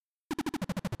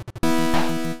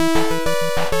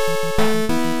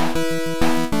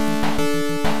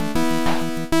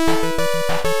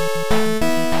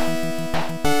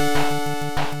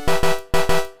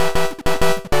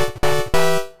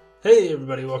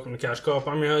welcome to Couch Co-op.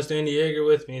 I'm your host, Andy Yeager.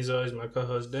 With me, as always, my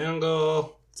co-host,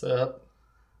 Dangle. What's up?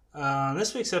 On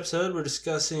this week's episode, we're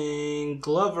discussing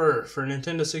Glover for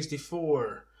Nintendo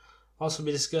 64. Also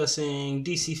be discussing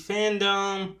DC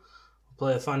Fandom. We'll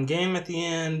play a fun game at the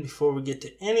end. Before we get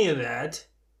to any of that,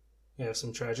 we have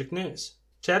some tragic news.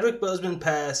 Chadwick Boseman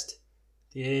passed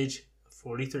at the age of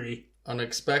 43.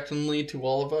 Unexpectedly to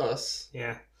all of us.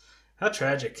 Yeah. How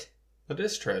tragic. It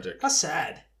is tragic. How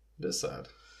sad. It is sad.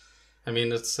 I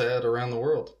mean, it's sad around the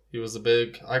world. He was a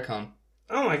big icon.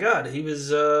 Oh my god, he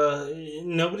was,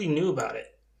 nobody knew about it.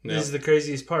 Yeah. This is the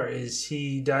craziest part, is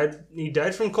he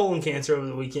died from colon cancer over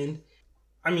the weekend.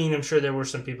 I mean, I'm sure there were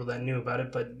some people that knew about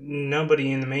it, but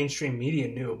nobody in the mainstream media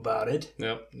knew about it.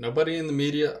 Yep. Nobody in the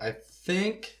media. I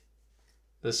think,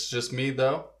 this is just me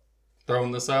though,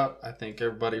 throwing this out, I think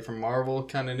everybody from Marvel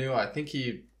kind of knew. I think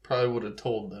he probably would have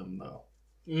told them though.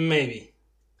 Maybe.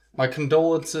 My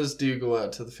condolences do go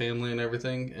out to the family and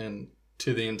everything, and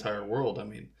to the entire world, I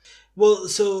mean. Well,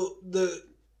 so,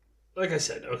 like I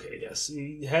said, okay, yes,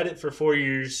 he had it for 4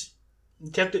 years,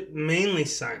 kept it mainly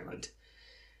silent.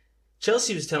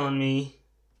 Chelsea was telling me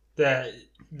that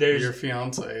there's... Your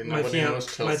fiancé. My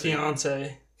Chelsea.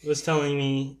 fiancé was telling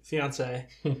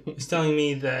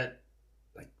me that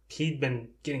he'd been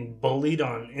getting bullied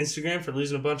on Instagram for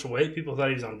losing a bunch of weight. People thought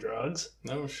he was on drugs.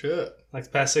 No shit. Like the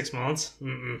past 6 months.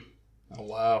 Mm-mm. Oh,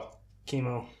 wow.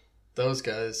 Chemo. Those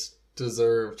guys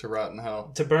deserve to rot in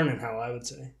hell. To burn in hell, I would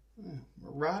say.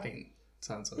 Rotting.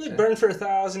 Sounds okay. They burned for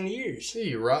 1,000 years. See,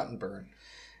 you rot and burn.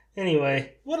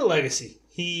 Anyway, what a legacy.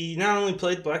 He not only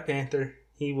played Black Panther,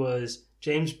 he was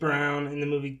James Brown in the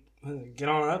movie Get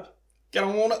On Up. Get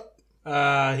on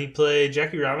up. He played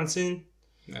Jackie Robinson.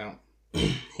 No.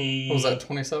 What was that,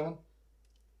 27?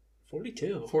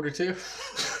 42. 42?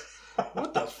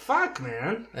 What the fuck,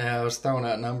 man? Yeah, I was throwing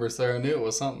out numbers there. I knew it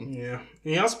was something. Yeah.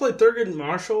 And he also played Thurgood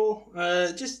Marshall.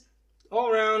 Just all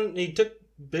around, he took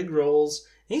big roles.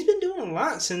 He's been doing a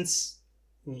lot since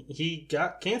he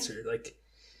got cancer. Like,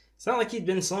 it's not like he'd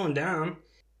been slowing down.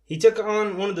 He took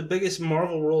on one of the biggest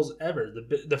Marvel roles ever.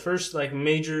 The first, like,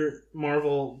 major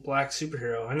Marvel black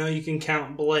superhero. I know you can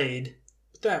count Blade,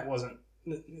 but that wasn't...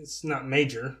 It's not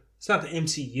major. It's not the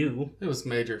MCU. It was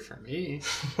major for me.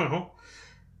 Well,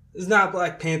 it's not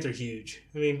Black Panther huge.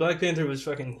 I mean, Black Panther was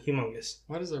fucking humongous.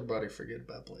 Why does everybody forget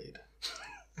about Blade?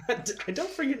 I don't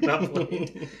forget about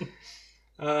Blade.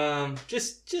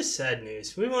 Just sad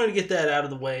news. We wanted to get that out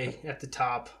of the way at the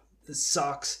top. It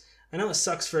sucks. I know it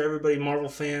sucks for everybody, Marvel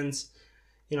fans.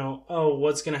 You know, oh,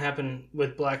 what's going to happen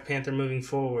with Black Panther moving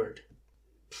forward?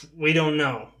 We don't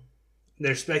know.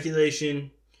 There's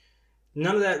speculation.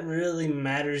 None of that really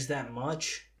matters that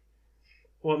much.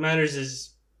 What matters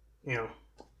is, you know,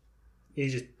 he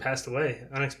just passed away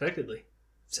unexpectedly.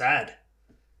 Sad.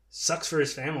 Sucks for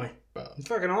his family. It's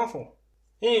fucking awful.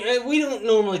 Anyway, we don't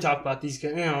normally talk about these,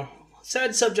 you know,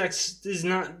 sad subjects is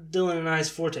not Dylan and I's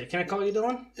forte. Can I call you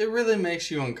Dylan? It really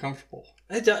makes you uncomfortable.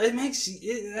 It makes,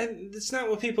 it's not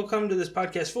what people come to this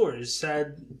podcast for, is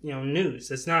sad, you know, news.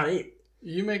 That's not it.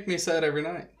 You make me sad every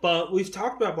night. But we've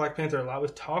talked about Black Panther a lot.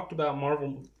 We've talked about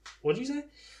Marvel. What'd you say?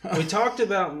 we talk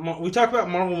about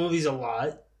Marvel movies a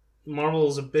lot. Marvel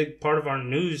is a big part of our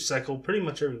news cycle pretty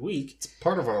much every week. It's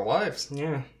part of our lives.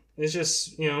 Yeah. It's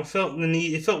just, you know, it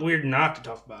felt weird not to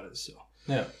talk about it. So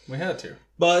yeah, we had to.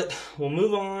 But we'll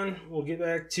move on. We'll get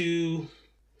back to...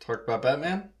 Talk about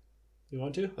Batman? You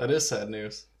want to? That is sad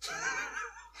news.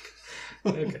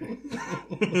 Okay.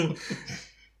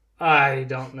 I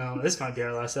don't know. This might be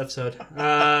our last episode.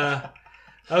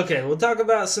 Okay, we'll talk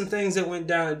about some things that went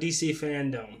down at DC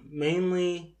Fandom.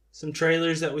 Mainly some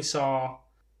trailers that we saw,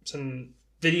 some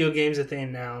video games that they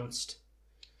announced.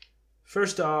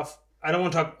 First off, I don't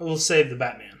want to talk... We'll save the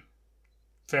Batman.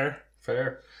 Fair?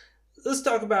 Fair. Let's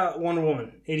talk about Wonder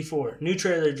Woman 84. New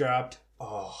trailer dropped.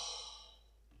 Oh.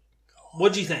 God.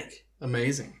 What'd you think?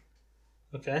 Amazing.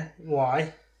 Okay.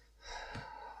 Why?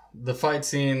 The fight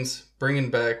scenes,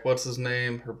 bringing back, what's his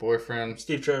name? Her boyfriend.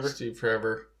 Steve Trevor. Steve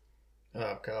Trevor.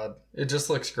 Oh, God. It just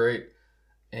looks great.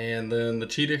 And then the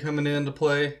cheetah coming into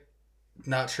play.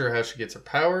 Not sure how she gets her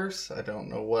powers. I don't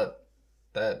know what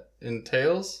that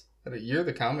entails. You're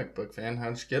the comic book fan.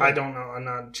 How'd you get it? I don't know. I'm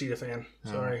not a cheetah fan.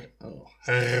 Sorry. Oh.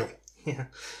 Yeah.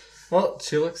 Well,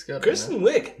 she looks good. Kristen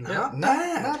Wiig. Not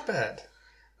bad. Not bad.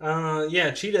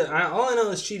 Yeah, Cheetah. All I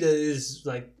know is Cheetah is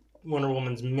like Wonder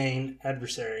Woman's main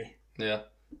adversary. Yeah.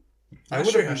 I'm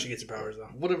not sure how she gets her powers, though.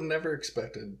 Would have never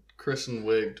expected Kristen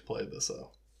Wiig to play this, though.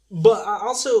 But I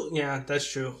also, yeah,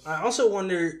 that's true. I also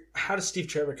wonder, how does Steve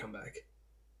Trevor come back?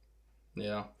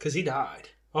 Yeah. Because he died.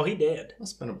 Oh, he did.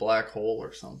 Must have been a black hole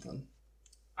or something.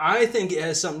 I think it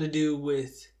has something to do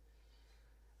with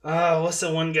What's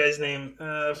the one guy's name?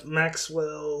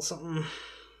 Maxwell something.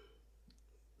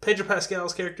 Pedro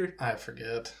Pascal's character. I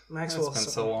forget. Maxwell. It's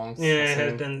been so long. Yeah, it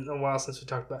has been a while since we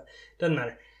talked about it. Doesn't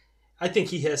matter. I think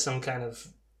he has some kind of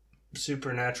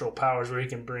supernatural powers where he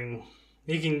can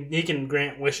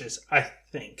grant wishes. I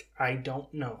think. I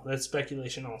don't know. That's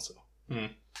speculation also.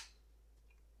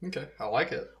 Okay, I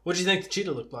like it. What do you think the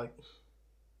cheetah looked like?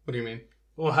 What do you mean?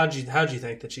 Well, how'd you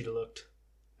think the cheetah looked?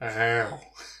 Ow.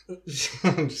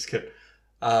 I'm just kidding.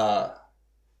 I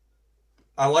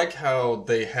like how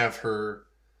they have her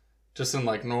just in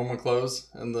like normal clothes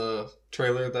in the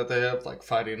trailer that they have, like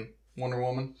fighting Wonder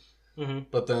Woman. Mm-hmm.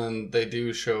 But then they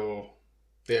do show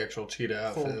the actual cheetah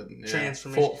outfit.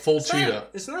 Transformation. Full cheetah.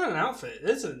 It's not an outfit.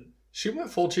 She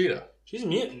went full cheetah. She's a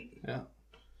mutant. Yeah.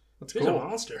 That's She's cool. a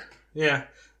monster. Yeah.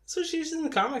 So she's in the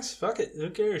comics. Fuck it. Who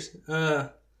cares?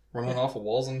 Running off of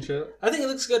walls and shit. I think it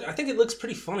looks good. I think it looks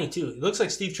pretty funny, too. It looks like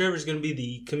Steve Trevor's going to be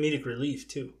the comedic relief,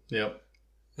 too. Yep.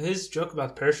 His joke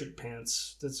about the parachute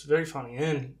pants, that's very funny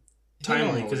and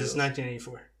timely because it's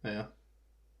 1984. Yeah.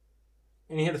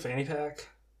 And he had the fanny pack.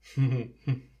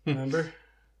 Remember?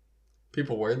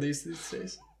 People wear these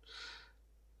days?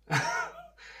 How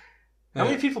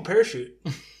many people parachute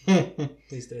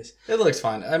these days? It looks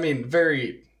fine. I mean,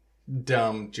 very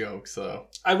dumb jokes, though.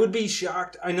 I would be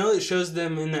shocked. I know it shows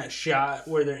them in that shot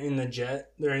where they're in the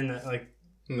jet. They're in that, like,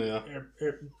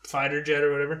 fighter jet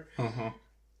or whatever. Uh-huh.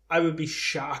 I would be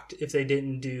shocked if they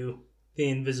didn't do the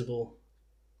invisible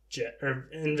jet or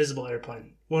invisible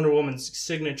airplane. Wonder Woman's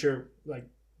signature, like,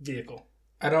 vehicle.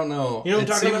 I don't know. You know what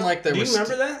I'm talking about? Like do you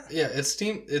remember that? Yeah, it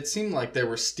seemed like they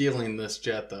were stealing this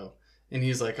jet, though. And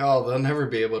he's like, oh, they'll never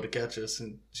be able to catch us.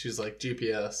 And she's like,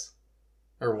 GPS.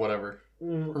 Or whatever.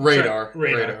 Radar,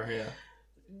 yeah.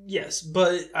 Yes,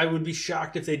 but I would be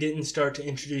shocked if they didn't start to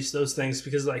introduce those things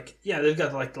because, like, yeah, they've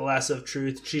got, like, the lasso of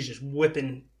truth. She's just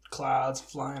whipping clouds,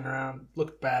 flying around.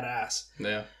 Look badass.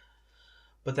 Yeah.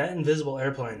 But that invisible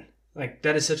airplane, like,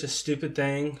 that is such a stupid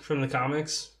thing from the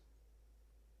comics.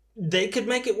 They could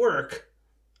make it work.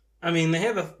 I mean,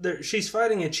 she's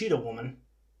fighting a cheetah woman.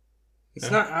 It's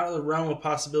not out of the realm of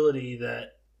possibility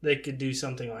that they could do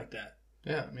something like that.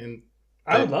 Yeah, I mean...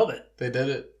 I would love it. They did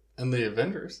it in the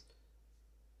Avengers.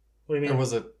 What do you mean? Or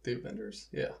was it the Avengers?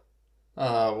 Yeah.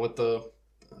 With the...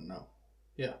 No.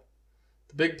 Yeah.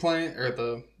 The big plane, or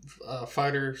the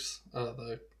fighters,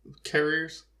 the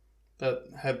carriers that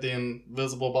had the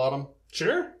invisible bottom.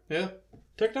 Sure. Yeah.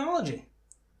 Technology.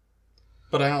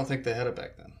 But I don't think they had it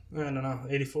back then. I don't know.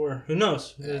 84. Who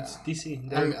knows? Yeah. It's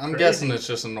DC. I'm guessing it's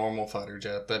just a normal fighter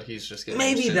jet that he's just getting.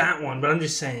 Maybe that one, but I'm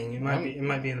just saying it might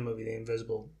be in the movie The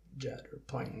Invisible Jet or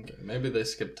plane. Okay, maybe they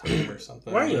skipped time or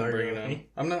something. Why are you arguing with me?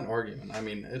 I'm not arguing. I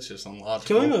mean, it's just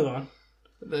illogical. Can we move on?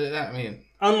 I mean,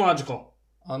 unlogical.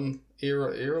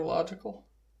 Illogical.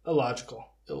 Illogical.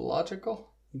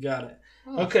 Illogical. You got it.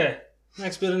 Oh. Okay.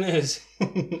 Next bit of news.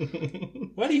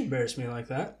 Why do you embarrass me like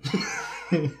that?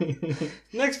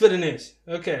 Next bit of news.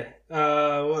 Okay.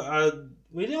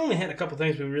 We only had a couple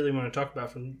things we really want to talk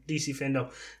about from DC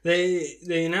Fandom.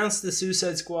 They announced the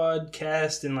Suicide Squad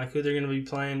cast and like who they're going to be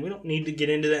playing. We don't need to get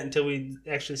into that until we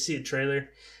actually see a trailer.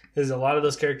 Because a lot of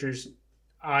those characters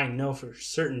I know for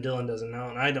certain Dylan doesn't know,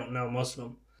 and I don't know most of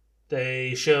them.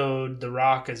 They showed The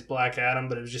Rock as Black Adam,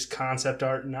 but it was just concept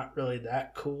art, not really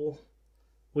that cool.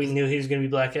 We knew he was going to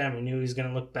be Black Adam. We knew he was going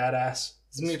to look badass.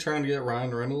 Isn't he trying to get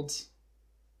Ryan Reynolds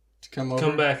to come over?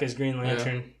 Come back as Green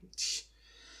Lantern.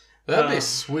 Yeah. That'd be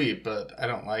sweet, but I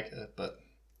don't like it. But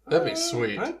that'd be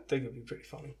sweet. I think it'd be pretty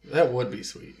funny. That would be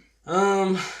sweet.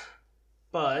 But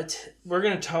we're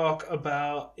going to talk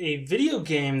about a video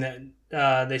game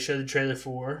that they showed the trailer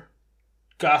for,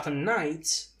 Gotham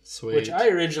Knights. Sweet. Which I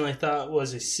originally thought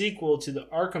was a sequel to the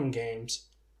Arkham games.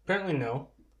 Apparently no.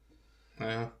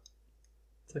 Yeah.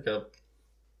 It's like a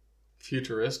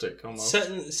futuristic almost.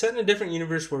 Set in a different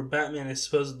universe where Batman is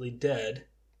supposedly dead,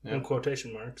 in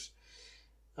quotation marks.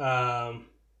 And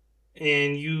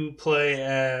you play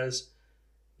as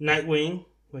Nightwing,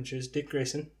 which is Dick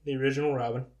Grayson, the original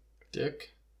Robin.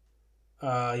 Dick?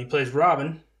 He plays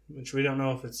Robin, which we don't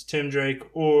know if it's Tim Drake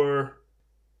or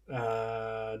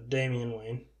Damian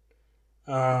Wayne.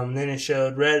 Then it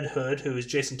showed Red Hood, who is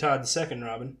Jason Todd, the second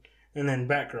Robin. And then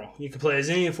Batgirl. You can play as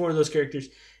any of four of those characters,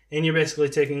 and you're basically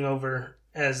taking over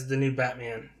as the new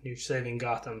Batman. You're saving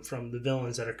Gotham from the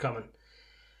villains that are coming.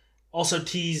 Also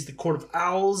teased the Court of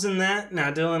Owls in that. Now,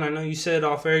 Dylan, I know you said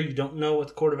off air you don't know what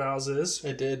the Court of Owls is.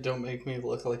 I did. Don't make me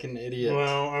look like an idiot.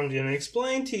 Well, I'm going to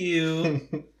explain to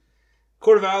you.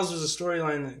 Court of Owls was a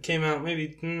storyline that came out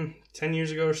maybe 10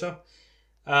 years ago or so.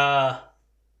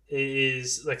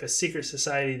 is like a secret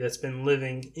society that's been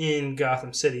living in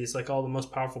Gotham City. It's like all the most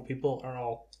powerful people are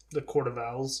all the Court of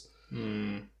Owls.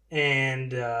 And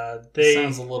they...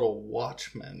 Sounds a little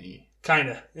Watchmen-y. Kind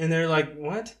of. And they're like,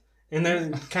 what? And they're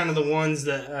kind of the ones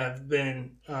that have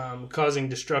been causing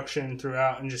destruction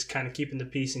throughout and just kind of keeping the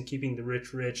peace and keeping the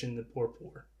rich rich and the poor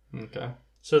poor. Okay.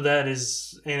 So that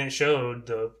is... And it showed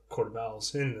the Court of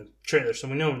Owls in the trailer. So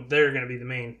we know they're going to be the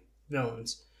main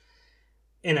villains.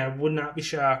 And I would not be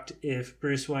shocked if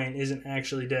Bruce Wayne isn't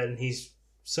actually dead and he's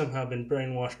somehow been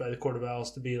brainwashed by the Court of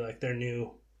Owls to be like their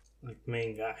new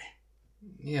main guy.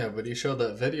 Yeah, but he showed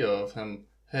that video of him.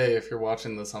 Hey, if you're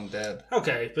watching this, I'm dead.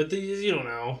 Okay, but you don't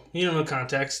know. You don't know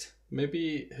context.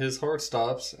 Maybe his heart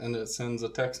stops and it sends a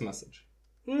text message.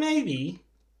 Maybe.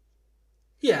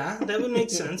 Yeah, that would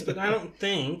make sense, but I don't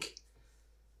think...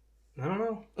 I don't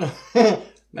know.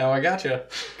 Now I gotcha.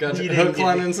 Gotcha. You Hook,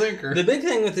 line, and sinker. The big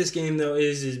thing with this game, though,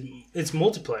 is it's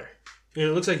multiplayer. And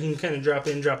it looks like you can kind of drop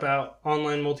in, drop out,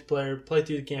 online multiplayer, play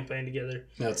through the campaign together.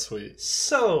 That's sweet.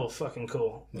 So fucking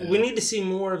cool. Yeah. We need to see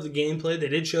more of the gameplay. They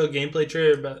did show a gameplay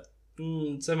trailer about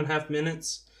 7.5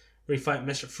 minutes where you fight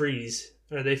Mr. Freeze.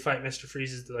 Or they fight Mr.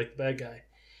 Freeze as the bad guy.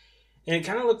 And it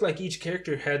kind of looked like each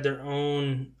character had their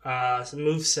own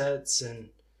move sets and...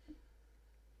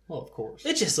 Well, of course.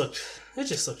 It just looked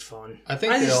fun. I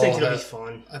think it'll be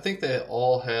fun. I think they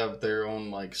all have their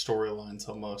own storylines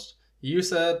almost. You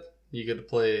said you get to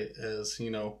play as,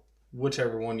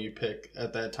 whichever one you pick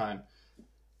at that time.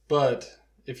 But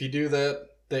if you do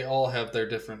that, they all have their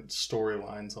different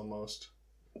storylines almost.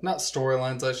 Not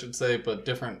storylines, I should say, but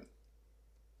different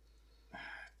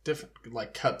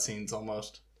cutscenes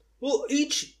almost. Well,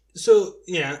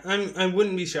 I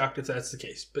wouldn't be shocked if that's the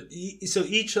case. But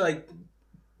each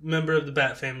member of the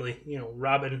Bat family,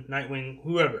 Robin, Nightwing,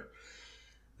 whoever,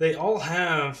 they all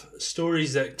have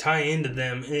stories that tie into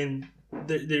them, and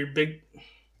they're big.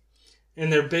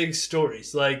 And they're big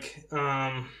stories.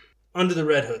 Under the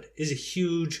Red Hood is a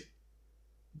huge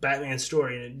Batman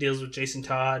story, and it deals with Jason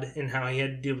Todd and how he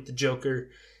had to deal with the Joker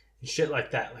and shit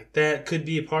like that. That could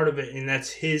be a part of it, and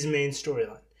that's his main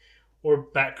storyline. Or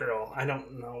Batgirl. I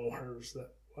don't know hers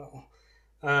that well.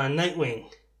 Nightwing.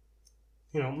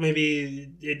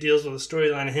 Maybe it deals with a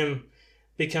storyline of him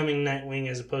becoming Nightwing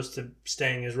as opposed to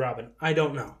staying as Robin. I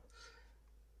don't know.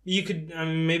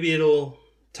 Maybe it'll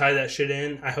tie that shit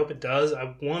in. I hope it does.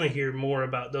 I want to hear more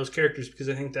about those characters because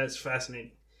I think that's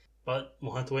fascinating. But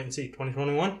we'll have to wait and see.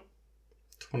 2021?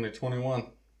 2021.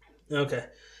 Okay.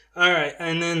 All right.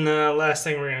 And then the last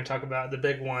thing we're going to talk about, the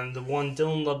big one, the one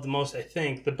Dylan loved the most, I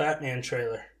think, the Batman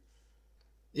trailer.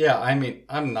 Yeah, I'm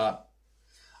not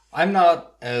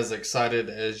as excited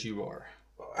as you are.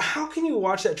 How can you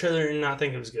watch that trailer and not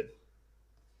think it was good?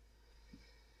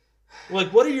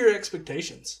 What are your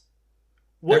expectations?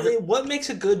 What makes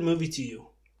a good movie to you?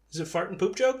 Is it fart and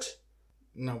poop jokes?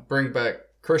 No, bring back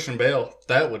Christian Bale.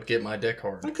 That would get my dick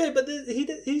hard. Okay, but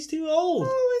he's too old.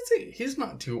 Oh, is he? He's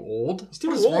not too old. He's too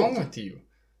What's old. wrong with you?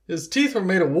 His teeth are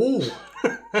made of wool.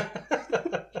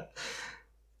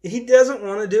 He doesn't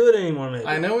want to do it anymore, maybe.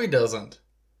 I know he doesn't.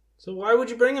 So why would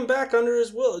you bring him back under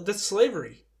his will? That's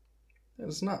slavery.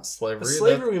 It's not slavery. It's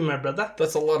slavery, my brother.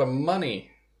 That's a lot of money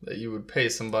that you would pay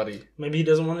somebody. Maybe he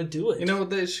doesn't want to do it.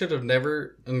 They should have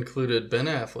never included Ben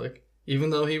Affleck, even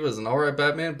though he was an alright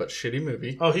Batman, but shitty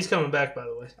movie. Oh, he's coming back, by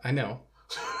the way. I know.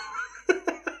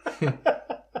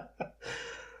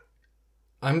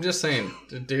 I'm just saying,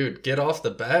 dude, get off the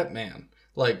Batman.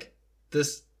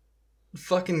 This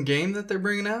fucking game that they're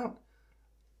bringing out?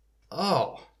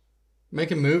 Oh,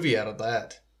 make a movie out of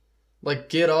that.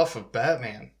 Get off of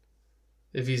Batman.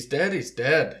 If he's dead, he's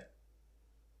dead.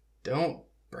 Don't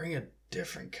bring a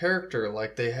different character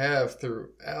like they have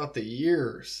throughout the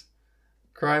years.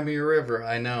 Cry me a river,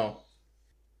 I know.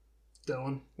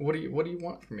 Dylan. What do you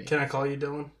want from me? Can I call you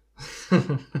Dylan?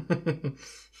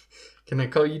 Can I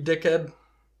call you dickhead?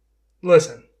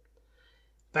 Listen.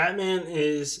 Batman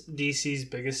is DC's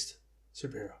biggest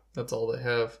superhero. That's all they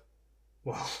have.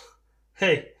 Well,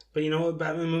 hey, but you know what?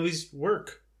 Batman movies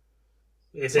work.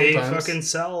 If they fucking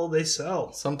sell, they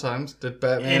sell. Sometimes. Did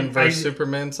Batman vs.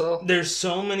 Superman sell? There's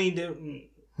so many different...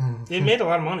 It made a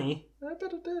lot of money. I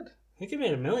bet it did. I think it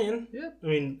made $1 million. Yep.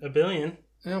 $1 billion.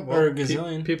 Yeah, well, or a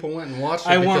gazillion. People went and watched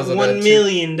it. I want $1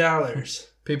 million.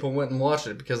 People went and watched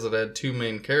it because it had two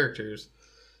main characters.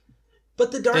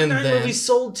 But the Dark Knight movies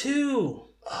sold too.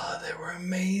 Oh, they were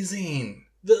amazing.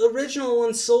 The original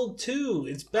one sold too.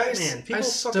 It's Batman. I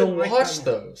still watch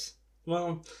those.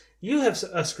 Well, you have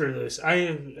a screw loose.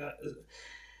 I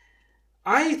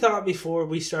thought before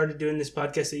we started doing this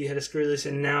podcast that you had a screw loose,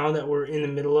 and now that we're in the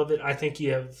middle of it, I think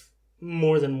you have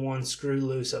more than one screw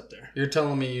loose up there. You're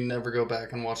telling me you never go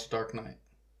back and watch Dark Knight?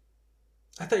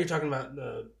 I thought you were talking about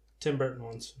the Tim Burton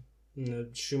ones. And the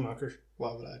Schumacher.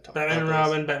 Why would I talk Batman and about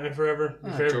Robin, Batman Forever.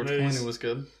 Your favorite George movies? Clooney was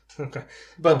good. Okay.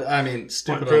 But, I mean,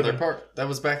 stupid Point on their proven. part. That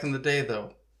was back in the day,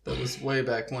 though. That was way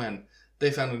back when.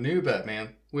 They found a new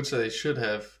Batman, which they should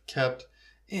have kept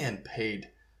and paid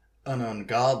an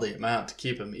ungodly amount to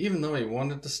keep him. Even though he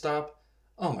wanted to stop.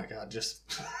 Oh my god,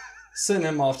 just send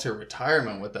him off to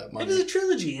retirement with that money. It was a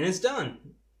trilogy, and it's done.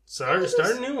 Start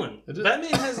a new one. It is.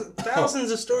 Batman has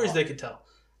thousands of stories they could tell.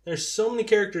 There's so many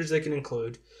characters they can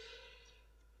include.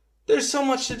 There's so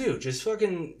much to do. Just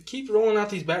fucking keep rolling out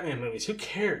these Batman movies. Who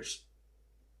cares?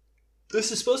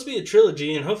 This is supposed to be a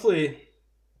trilogy, and hopefully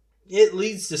it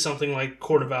leads to something like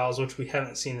Court of Owls, which we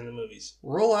haven't seen in the movies.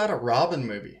 Roll out a Robin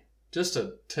movie just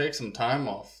to take some time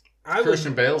off I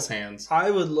Christian Bale's hands. I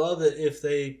would love it if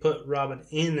they put Robin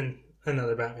in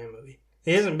another Batman movie.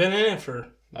 He hasn't been in it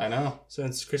I know.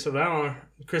 since Chris O'Donnell,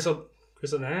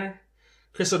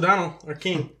 our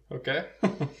king. Okay.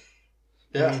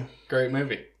 Yeah, great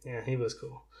movie. Yeah, he was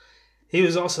cool. He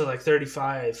was also like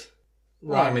 35.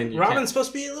 Well, I mean, you Robin's can't-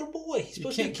 supposed to be a little boy. He's You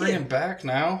supposed to be a can't bring him kid. back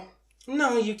now.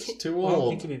 No, you can't. too Well,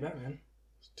 old. he could be Batman.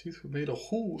 His teeth were made of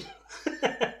wood.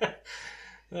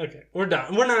 Okay, we're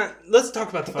done. We're not. Let's talk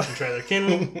about the fucking trailer. Can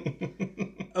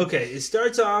we? Okay, it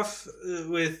starts off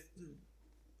with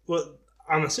what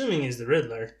I'm assuming is the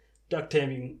Riddler duct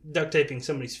taping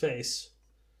somebody's face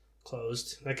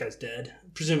closed. That guy's dead,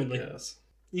 presumably. Yes.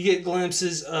 You get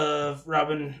glimpses of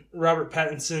Robert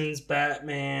Pattinson's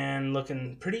Batman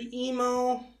looking pretty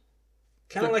emo.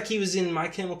 Kind of like he was in My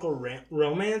Chemical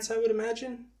Romance, I would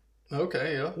imagine.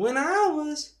 Okay, yeah. When I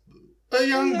was A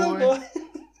young boy.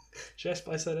 Should I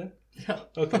splice that in? Yeah.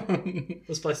 Okay.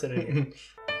 Let's splice that in here.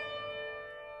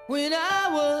 When I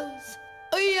was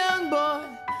a young boy,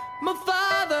 my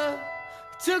father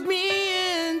took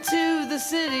me into the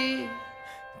city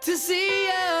to see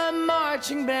a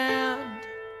marching band.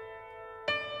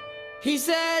 He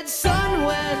said, son,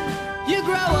 when you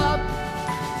grow up,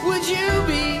 would you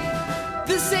be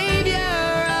the savior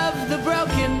of the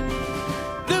broken,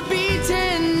 the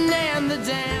beaten, and the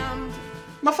damned?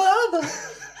 My father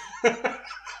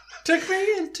took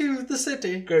me into the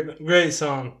city. Great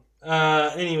song.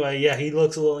 Anyway, yeah, he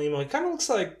looks a little emo. He kind of looks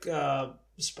like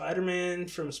Spider-Man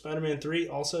from Spider-Man 3,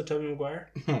 also Tobey Maguire.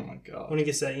 Oh my god. When he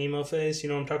gets that emo phase, you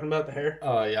know what I'm talking about? The hair?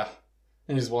 Oh, yeah.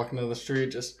 And he's walking down the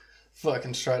street just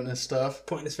fucking strutting his stuff.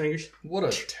 Pointing his fingers. What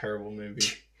a terrible movie.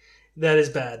 That is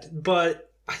bad.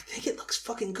 But I think it looks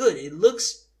fucking good. It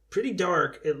looks pretty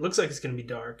dark. It looks like it's going to be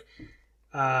dark.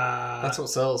 That's what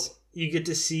sells. You get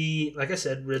to see, like I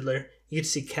said, Riddler. You get to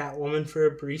see Catwoman for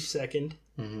a brief second.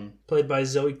 Mm-hmm. Played by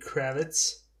Zoe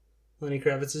Kravitz. Lenny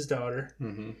Kravitz's daughter.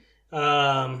 Mm-hmm.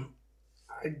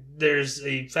 There's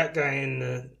a fat guy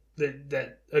in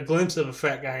a glimpse of a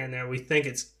fat guy in there. We think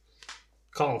it's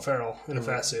Colin Farrell in a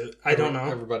fat suit. I don't know.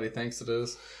 Everybody thinks it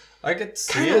is. I could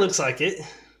see Kind it. of looks like it.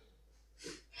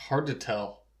 Hard to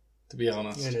tell, to be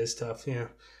honest. It is tough, yeah.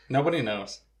 Nobody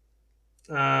knows.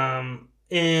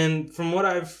 And from what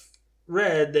I've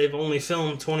read, they've only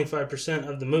filmed 25%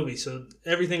 of the movie. So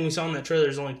everything we saw in that trailer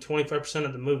is only 25%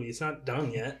 of the movie. It's not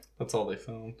done yet. That's all they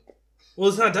filmed. Well,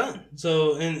 it's not done.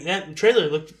 So, and that trailer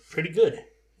looked pretty good.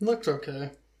 Looked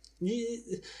okay.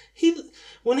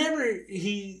 Whenever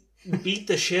he beat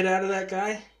the shit out of that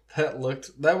guy, That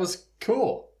was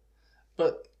cool.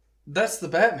 But that's the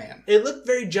Batman. it looked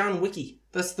very John Wicky.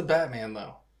 That's the Batman,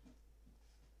 though.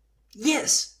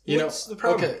 Yes. What's the know,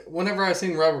 problem? okay, whenever I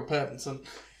seen Robert Pattinson,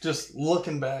 just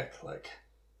looking back, like,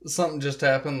 something just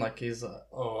happened, like he's like,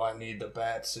 oh, I need the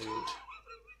bat suit.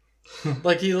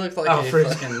 Like, he looked like Alfred.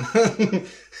 a fucking...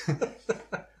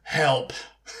 Help.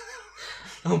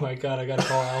 Oh my god, I gotta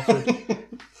call Alfred.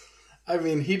 I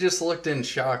mean, he just looked in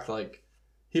shock, like,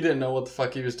 he didn't know what the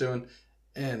fuck he was doing,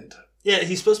 and... Yeah,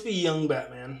 he's supposed to be young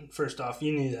Batman, first off.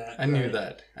 You knew that. I knew right?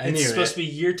 that. It's supposed to be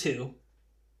year 2.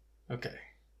 Okay.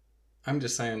 I'm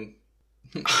just saying...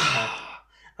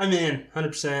 I'm in,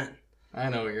 100%. I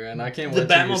know you're in. I can't The wait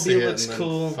till you see Batmobile it looks and then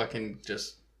cool. fucking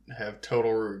just have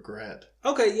total regret.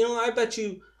 Okay, you know, I bet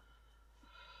you...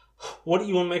 What do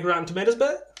you want to make a Rotten Tomatoes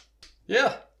bet?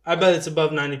 Yeah. I bet it's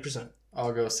above 90%.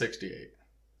 I'll go 68.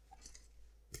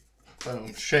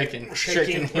 Boom. Shaking. We're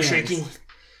hands. shaking.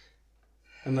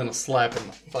 And then a slap in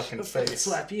the fucking face.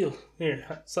 Slap you.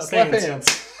 Here, slap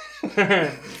hands.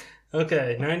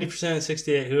 Okay, 90%,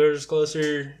 68. Whoever's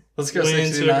closer... Let's go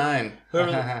wins. 69.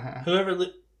 Whoever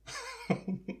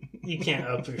you can't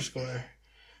up your score.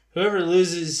 Whoever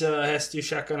loses has to do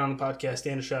shotgun on the podcast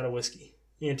and a shot of whiskey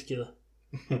and tequila.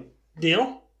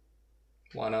 Deal?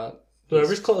 Why not?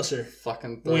 Whoever's closer.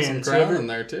 Fucking throw some Wins. crown Whoever- in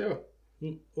there too.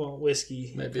 Well,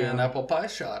 whiskey. Maybe crown. an apple pie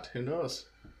shot. Who knows?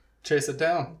 Chase it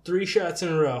down. 3 shots in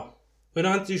a row. We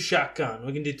don't have to do shotgun.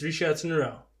 We can do 3 shots in a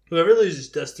row. Whoever loses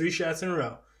does 3 shots in a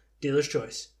row. Dealer's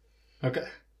choice. Okay.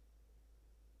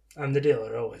 I'm the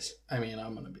dealer, always. I mean,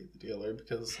 I'm gonna be the dealer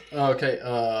because. Okay.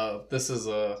 This is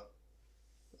a.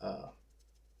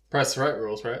 Price is Right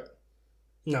rules, right?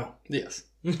 No. Yes.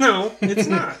 No, it's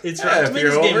not. It's Yeah, Rotten if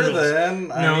Tomatoes you're game over, rules. then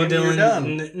No, I mean, Dylan. you're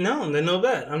done. No, then no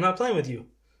bet. I'm not playing with you.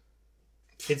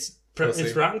 It's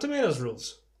Pussy. Rotten Tomatoes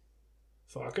rules.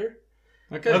 Fucker.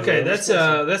 Okay. Okay, whoever's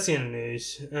that's the end of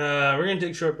news. We're gonna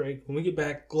take a short break. When we get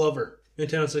back, Glover,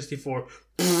 Nintendo 64.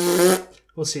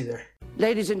 We'll see you there.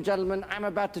 Ladies and gentlemen, I'm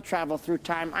about to travel through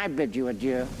time. I bid you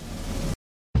adieu.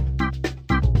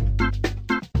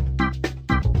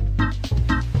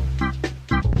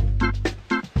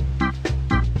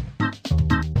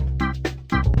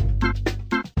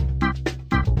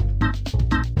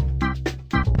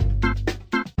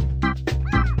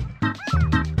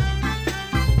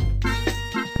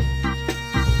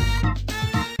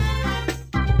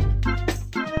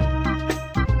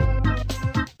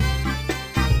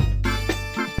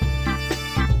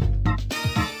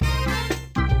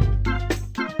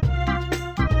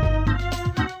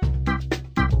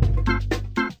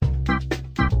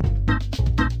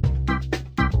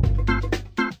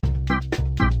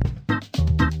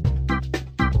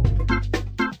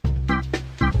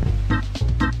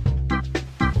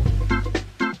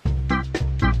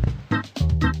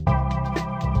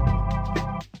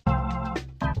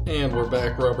 And we're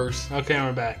back, rubbers. Okay,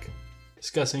 we're back.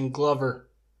 Discussing Glover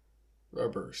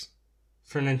Rubbers.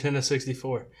 for Nintendo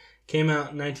 64. Came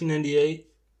out in 1998.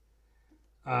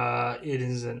 It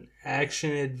is an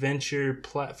action-adventure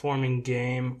platforming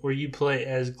game where you play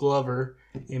as Glover,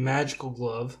 a magical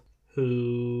glove,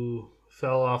 who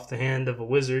fell off the hand of a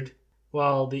wizard,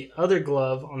 while the other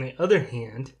glove, on the other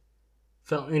hand,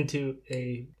 fell into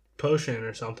a potion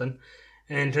or something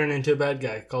and turned into a bad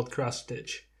guy called Cross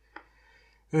Stitch.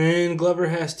 And Glover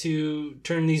has to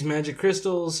turn these magic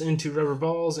crystals into rubber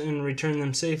balls and return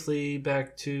them safely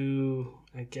back to,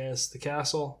 I guess, the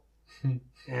castle. And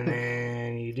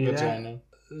then you do that. Vagina.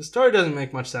 The story doesn't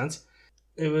make much sense.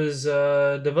 It was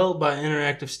developed by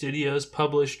Interactive Studios,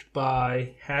 published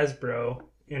by Hasbro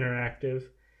Interactive.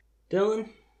 Dylan,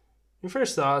 your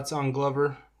first thoughts on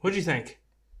Glover? What'd you think?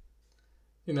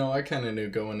 You know, I kind of knew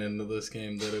going into this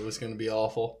game that it was going to be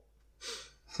awful.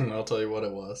 And I'll tell you what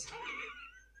it was.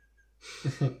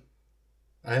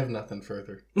 I have nothing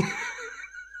further.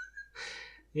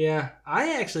 Yeah,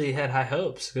 I actually had high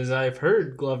hopes because I've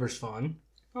heard Glover's fun.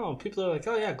 Oh, people are like,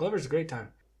 oh yeah, Glover's a great time.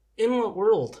 In what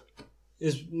world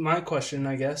is my question,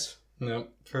 I guess. No,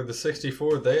 for the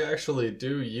 64, they actually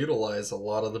do utilize a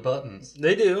lot of the buttons.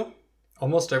 They do.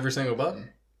 Almost every single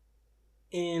button.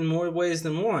 In more ways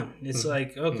than one. It's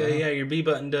like, okay, yeah, your B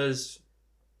button does,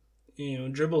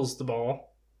 dribbles the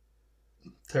ball,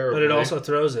 Terrible. but it also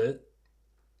throws it.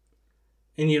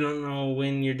 And you don't know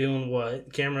when you're doing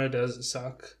what. Camera does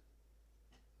suck.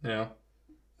 Yeah.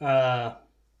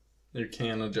 You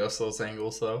can adjust those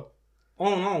angles, though.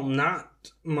 All in all,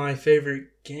 not my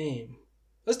favorite game.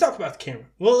 Let's talk about the camera.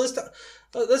 Well, let's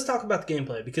talk about the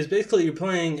gameplay, because basically you're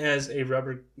playing as a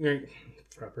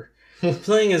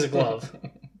playing as a glove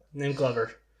named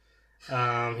Glover.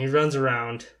 He runs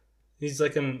around. He's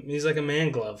like a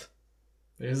man glove.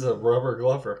 He's a rubber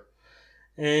glover.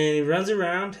 And he runs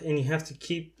around, and you have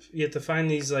to find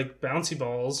these like bouncy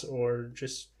balls, or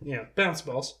just bounce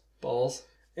balls,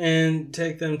 and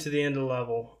take them to the end of the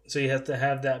level. So you have to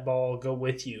have that ball go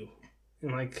with you,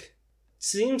 and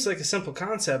seems like a simple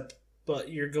concept, but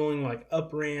you're going like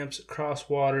up ramps, across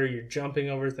water, you're jumping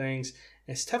over things.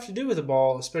 And it's tough to do with a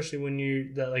ball, especially when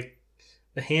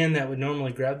the hand that would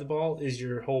normally grab the ball is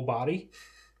your whole body.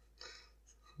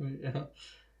 Yeah.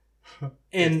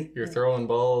 And you're throwing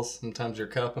balls. Sometimes you're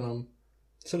cupping them.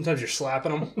 sometimes you're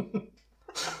slapping them.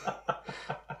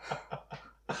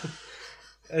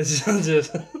 It's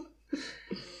just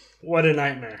what a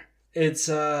nightmare. It's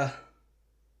how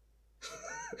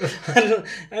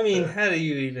do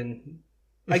you even?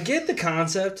 I get the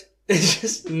concept. It's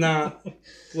just not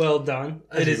well done.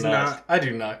 I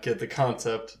do not get the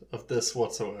concept of this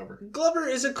whatsoever. Glover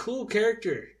is a cool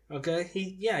character. Okay,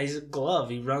 he's a glove.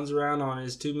 He runs around on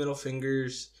his 2 middle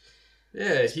fingers.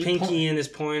 Yeah, his pinky and his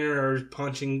pointer are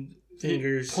punching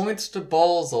fingers. He points to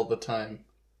balls all the time.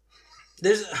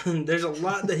 There's a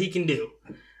lot that he can do.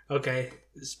 Okay,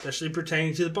 especially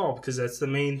pertaining to the ball, because that's the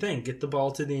main thing. Get the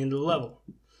ball to the end of the level.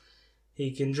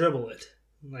 He can dribble it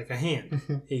like a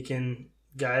hand. He can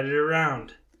guide it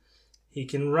around. He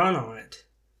can run on it.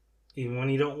 even when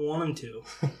you don't want him to.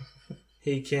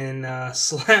 He can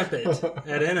slap it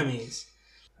at enemies.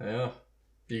 Yeah.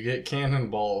 You get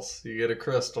cannonballs. You get a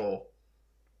crystal.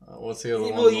 What's the other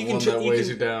one? Well, The one that weighs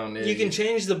you down. You can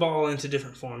change the ball into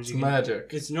different forms. It's magic.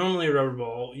 It's normally a rubber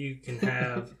ball. You can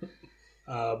have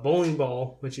a bowling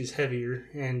ball, which is heavier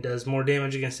and does more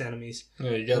damage against enemies.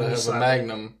 Yeah, you gotta have a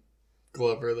Magnum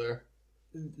Glover there.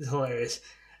 Hilarious.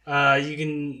 You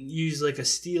can use like a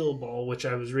steel ball, which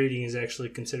I was reading is actually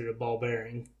considered a ball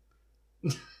bearing.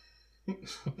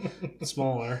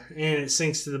 Smaller. And it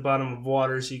sinks to the bottom of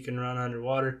water so you can run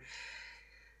underwater.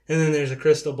 And then there's a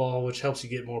crystal ball, which helps you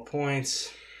get more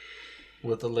points.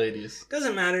 With the ladies.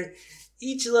 Doesn't matter.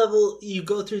 Each level, you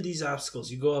go through these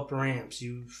obstacles. You go up ramps.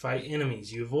 You fight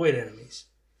enemies. You avoid enemies.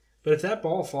 But if that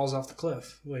ball falls off the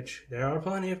cliff, which there are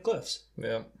plenty of cliffs,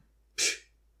 Yeah.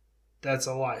 that's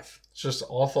a life. It's just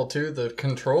awful, too. The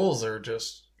controls are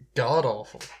just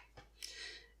god-awful.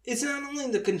 It's not only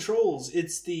the controls,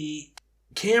 it's the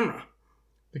camera.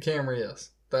 The camera,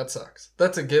 yes. That sucks.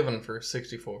 That's a given for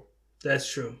 64.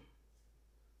 That's true.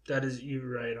 That is, you're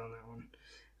right on that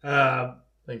one.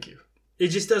 Thank you. It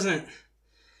just doesn't... I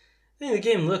think the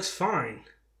game looks fine,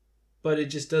 but it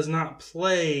just does not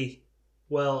play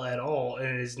well at all,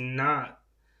 and it is not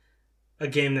a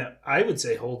game that I would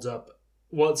say holds up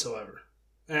whatsoever.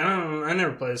 And I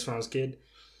never played this when I was a kid.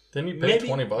 Didn't you pay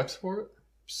 $20 for it?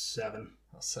 7.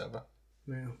 Oh, 7.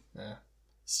 Yeah.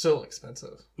 Still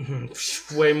expensive.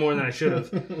 Way more than I should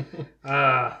have.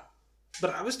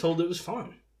 But I was told it was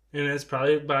fun. And it's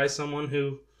probably by someone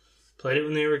who played it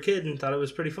when they were a kid and thought it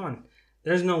was pretty fun.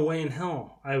 There's no way in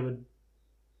hell I would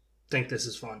think this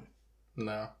is fun.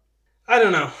 No. I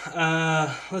don't know.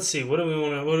 Let's see. What do we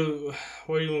want to...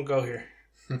 Where do you want to go here?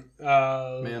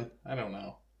 Man, I don't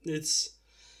know.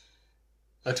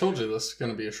 I told you this is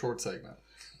going to be a short segment.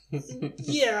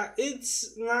 Yeah,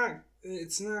 it's not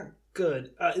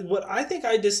good. What I think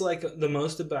I dislike the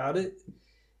most about it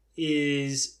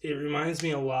is it reminds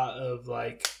me a lot of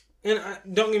like, and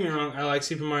don't get me wrong, I like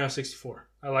Super Mario 64.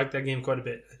 I like that game quite a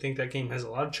bit. I think that game has a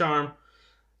lot of charm,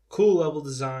 cool level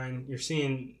design. You're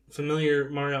seeing familiar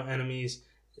Mario enemies.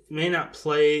 It may not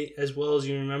play as well as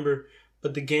you remember,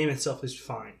 but the game itself is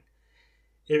fine.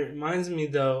 It reminds me,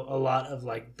 though, a lot of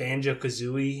like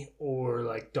Banjo-Kazooie or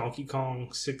like Donkey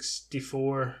Kong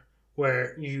 64,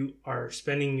 where you are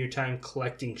spending your time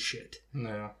collecting shit.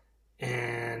 No.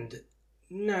 And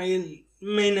no, you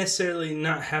may necessarily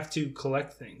not have to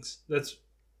collect things. That's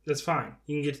fine.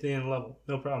 You can get to the end of the level,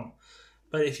 no problem.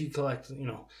 But if you collect,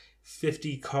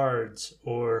 50 cards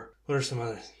or what are some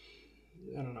other...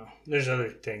 I don't know. There's other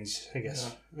things, I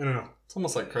guess. Yeah. I don't know. It's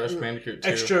almost like Crash Bandicoot 2.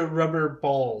 Extra rubber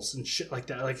balls and shit like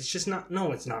that. Like, it's just not...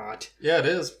 No, it's not. Yeah, it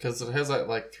is, because it has that,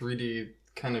 like, 3D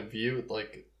kind of view.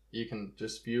 Like, you can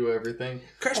just view everything.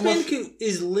 Crash Bandicoot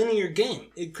is linear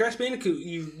game. In Crash Bandicoot,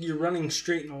 you're running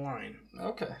straight in a line.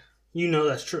 Okay. You know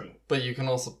that's true. But you can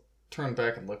also turn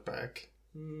back and look back.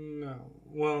 No.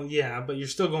 Well, yeah, but you're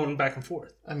still going back and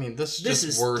forth. I mean, this is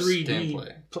just worse 3D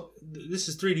gameplay. This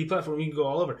is 3D platform. You can go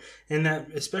all over. And that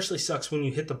especially sucks when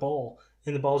you hit the ball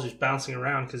and the ball's just bouncing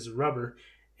around because it's rubber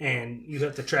and you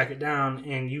have to track it down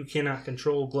and you cannot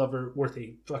control Glover worth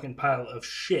a fucking pile of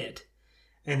shit.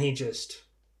 And he just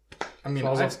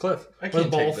falls off the cliff. I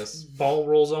can't take this. Ball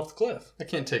rolls off the cliff. I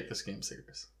can't take this game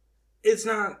serious. It's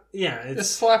not... Yeah. It's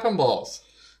slapping balls.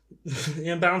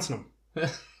 And bouncing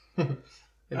them.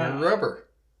 Rubber.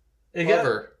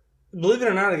 Believe it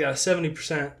or not, it got a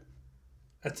 70%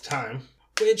 at the time,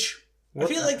 which I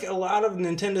feel like a lot of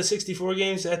Nintendo 64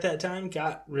 games at that time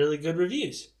got really good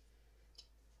reviews.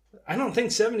 I don't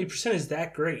think 70% is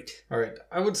that great. All right.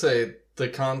 I would say the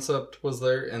concept was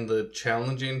there and the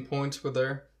challenging points were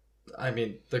there. I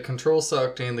mean, the control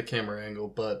sucked and the camera angle,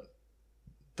 but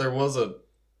there was a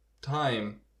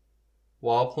time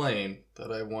while playing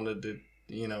that I wanted to,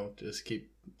 just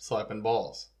keep slapping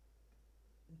balls.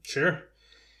 Sure.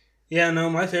 Yeah, no,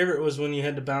 my favorite was when you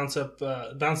had to bounce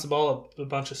the ball up a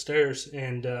bunch of stairs,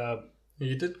 and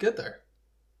you did get there.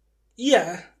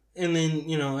 Yeah, and then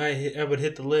I would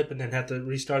hit the lip and then have to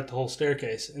restart the whole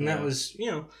staircase, and that was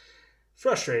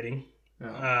frustrating.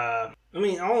 Yeah. I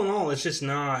mean, all in all, it's just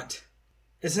not.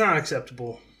 It's not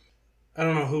acceptable. I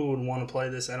don't know who would want to play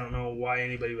this. I don't know why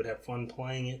anybody would have fun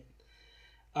playing it.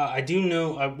 I do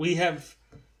know we have.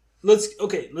 Let's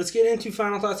get into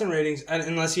final thoughts and ratings.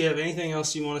 Unless you have anything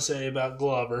else you want to say about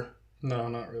Glover. No,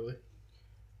 not really.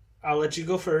 I'll let you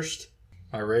go first.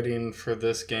 My rating for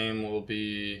this game will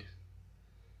be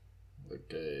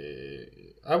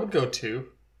I would go 2.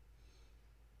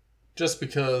 Just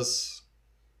because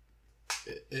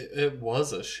it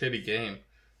was a shitty game.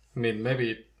 I mean,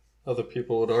 maybe other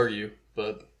people would argue.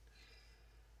 But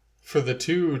for the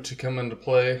 2 to come into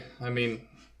play, I mean,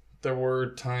 there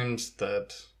were times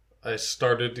that I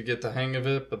started to get the hang of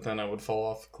it, but then I would fall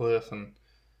off a cliff and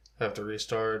have to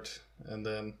restart, and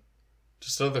then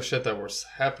just other shit that was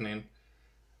happening.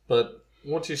 But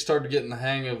once you start getting the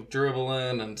hang of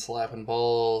dribbling and slapping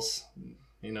balls,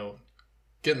 you know,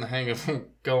 getting the hang of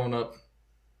going up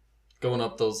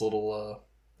those little,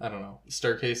 I don't know,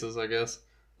 staircases, I guess.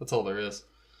 That's all there is.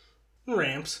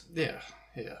 Ramps. Yeah,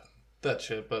 that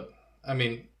shit. But, I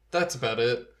mean, that's about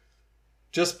it.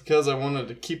 Just because I wanted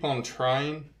to keep on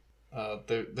trying,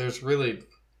 there's really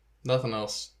nothing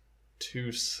else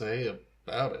to say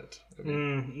about it. I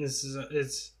mean,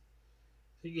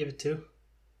 You give it 2?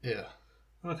 yeah.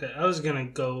 Okay, I was gonna say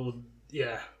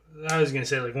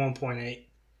like 1.8.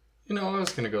 You know, I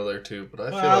was going to go there too, but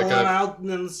I feel Well, like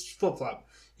then let's flip-flop.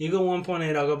 You go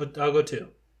 1.8, I'll go 2.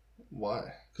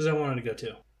 Why? Because I wanted to go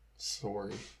 2.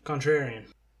 Sorry. Contrarian.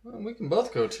 Well, we can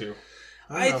both go 2.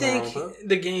 I think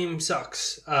the game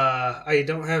sucks. I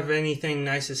don't have anything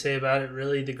nice to say about it,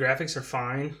 really. The graphics are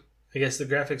fine. I guess the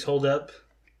graphics hold up.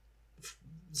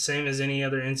 Same as any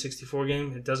other N64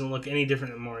 game. It doesn't look any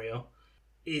different than Mario.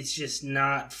 It's just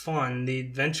not fun. The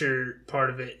adventure part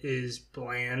of it is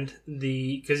bland.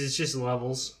 Because it's just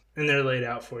levels, and they're laid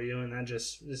out for you, and that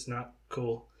just is not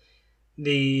cool.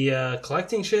 The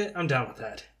collecting shit, I'm done with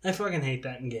that. I fucking hate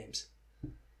that in games.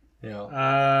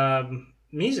 Yeah.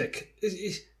 Music.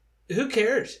 Who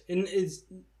cares? And it's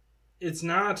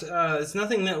not. It's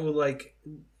nothing that will like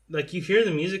you hear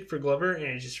the music for Glover and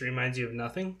it just reminds you of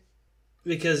nothing,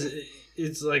 because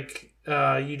it's like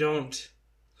you don't.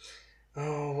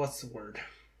 Oh, what's the word?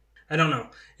 I don't know.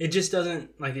 It just doesn't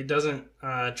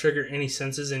trigger any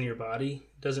senses in your body.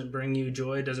 It doesn't bring you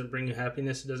joy. It doesn't bring you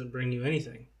happiness. It doesn't bring you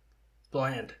anything.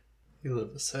 Bland. You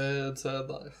live a sad, sad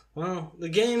life. Well, the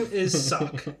game is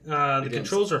suck. The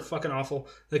controls are fucking awful.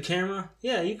 The camera,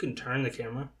 yeah, you can turn the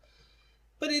camera,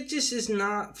 but it just is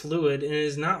not fluid and it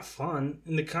is not fun.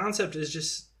 And the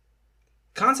concept's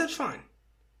fine,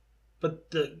 but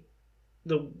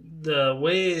the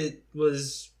way it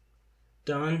was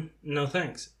done, no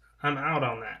thanks. I'm out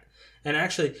on that. And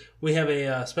actually, we have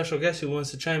a special guest who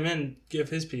wants to chime in and give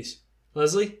his piece.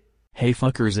 Leslie? Hey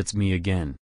fuckers, it's me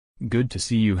again. Good to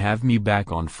see you have me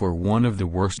back on for one of the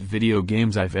worst video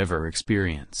games I've ever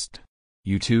experienced.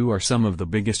 You two are some of the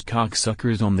biggest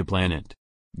cocksuckers on the planet.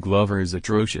 Glover is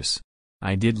atrocious.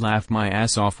 I did laugh my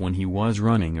ass off when he was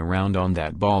running around on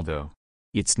that ball though.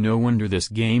 It's no wonder this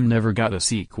game never got a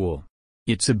sequel.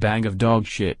 It's a bag of dog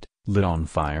shit, lit on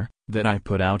fire, that I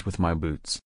put out with my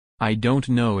boots. I don't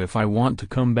know if I want to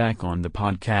come back on the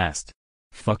podcast.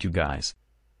 Fuck you guys.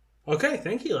 Okay,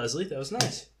 thank you, Leslie. That was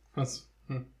nice. That's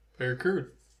very crude.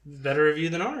 Better review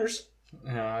than ours.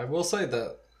 Yeah, I will say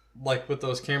that, like with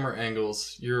those camera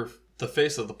angles, the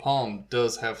face of the palm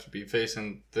does have to be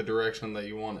facing the direction that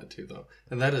you want it to, though.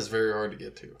 And that is very hard to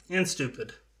get to. And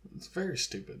stupid. It's very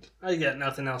stupid. I got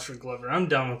nothing else for Glover. I'm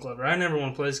done with Glover. I never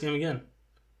want to play this game again.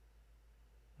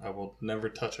 I will never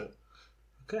touch it.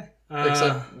 Okay.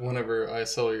 Except whenever I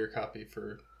sell your copy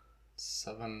for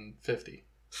 $7.50.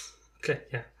 Okay,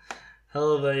 yeah.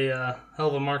 Hell of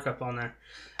a markup on there.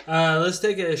 Let's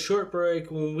take a short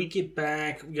break. When we get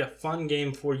back, we got a fun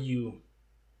game for you.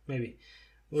 Maybe.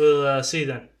 We'll see you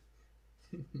then.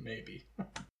 Maybe.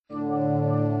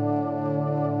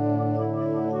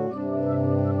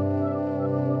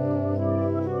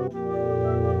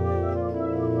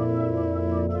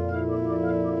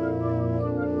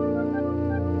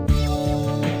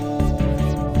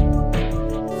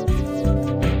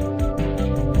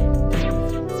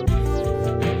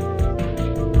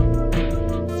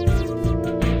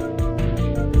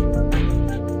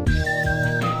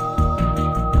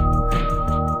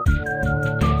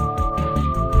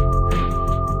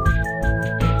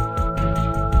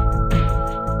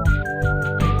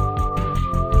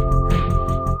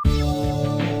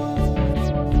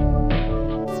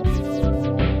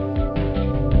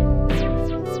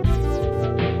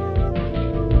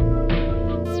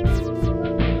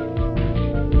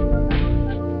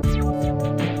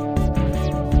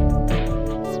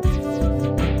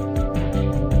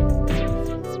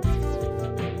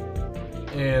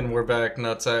 And we're back,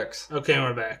 Nutsacks. Okay,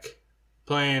 we're back.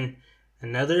 Playing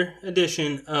another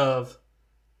edition of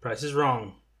Price is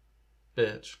Wrong.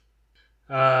 Bitch.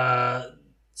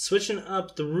 Switching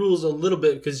up the rules a little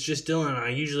bit because it's just Dylan and I.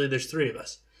 Usually there's 3 of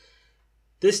us.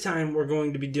 This time we're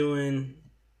going to be doing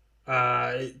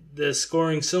the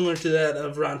scoring similar to that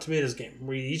of Rotten Tomatoes game.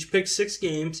 We each pick 6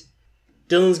 games.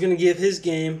 Dylan's going to give his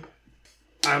game.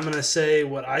 I'm going to say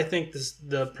what I think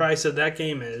the price of that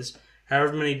game is.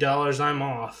 however many dollars I'm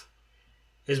off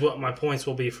is what my points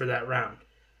will be for that round.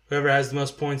 Whoever has the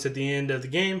most points at the end of the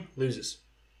game loses.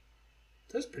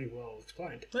 That's pretty well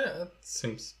explained. Yeah, that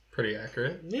seems pretty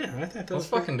accurate. Yeah, I think Let's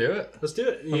fucking do it. Let's do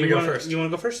it. Let me go first. You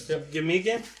want to go first? Yep. Give me a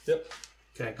game? Yep.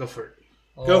 Okay, go for it.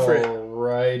 Go for it.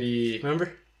 Alrighty.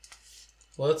 Remember?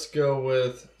 Let's go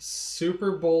with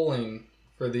Super Bowling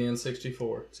for the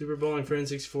N64. Super Bowling for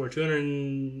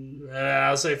N64.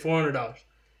 I'll say $400.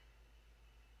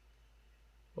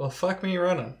 Well, fuck me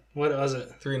running. What was it?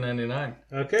 $3.99.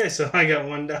 Okay, so I got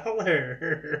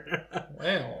 $1.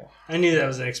 Wow. I knew that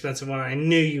was an expensive one. I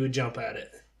knew you would jump at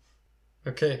it.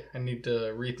 Okay, I need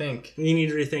to rethink. You need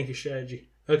to rethink your strategy.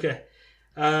 Okay.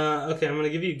 I'm going to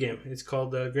give you a game. It's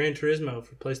called Gran Turismo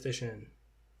for PlayStation.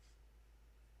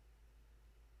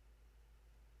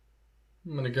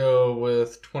 I'm going to go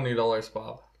with $20,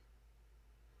 Bob.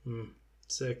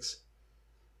 6.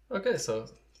 Okay, so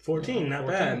 14, not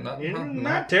 14, bad. not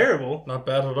Not terrible. not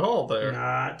bad at all there.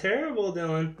 Not terrible,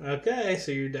 Dylan. Okay,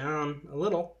 so you're down a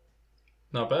little.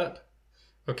 Not bad.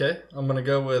 Okay, I'm going to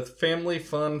go with Family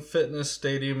Fun Fitness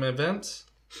Stadium Events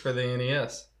for the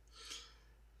NES.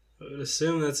 I would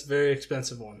assume that's a very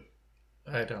expensive one.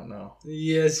 I don't know.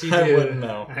 Yes, you do. I wouldn't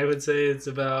know. I would say it's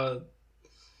about...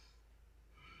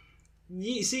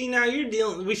 See, now you're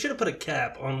dealing... We should have put a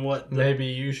cap on what... Maybe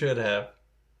you should have.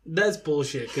 That's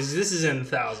bullshit, because this is in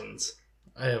thousands.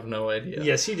 I have no idea.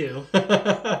 Yes, you do.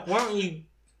 Why don't you...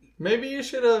 Maybe you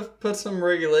should have put some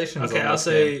regulations Okay, on I'll this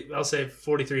game. say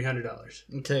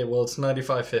 $4,300. Okay, well, it's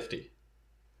 $95.50.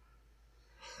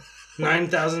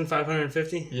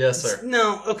 9,550. Yes, sir.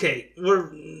 No, okay,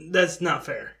 that's not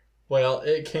fair. Well,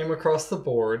 it came across the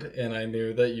board, and I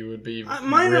knew that you would be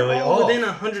Mine really are all off. within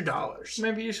 $100.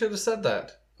 Maybe you should have said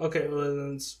that. Okay, well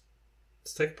then let's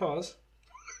take a pause.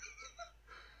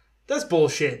 That's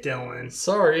bullshit, Dylan.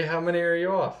 Sorry, how many are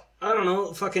you off? I don't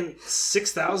know, fucking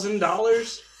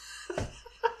 $6,000.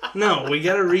 No, we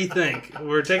gotta rethink.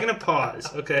 We're taking a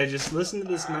pause. Okay, just listen to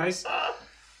this nice.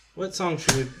 What song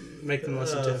should we make them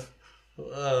listen to?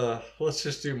 Let's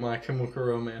just do My Chemical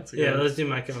Romance Yeah, again. let's do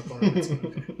My Chemical Romance.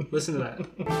 Okay. Listen to that.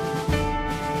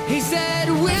 He said,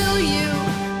 will you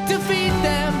defeat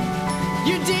them,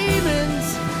 your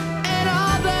demons, and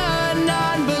all the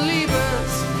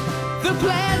non-believers, the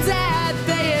plans that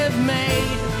they have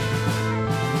made?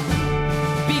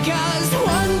 Because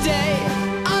one day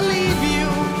I'll leave you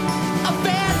a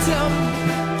phantom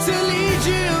to lead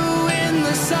you in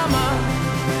the summer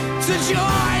to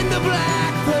join the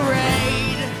Black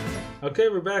Parade. Okay,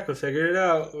 we're back. We figured it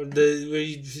out.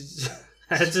 We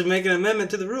had to make an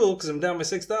amendment to the rule because I'm down by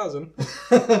 6,000.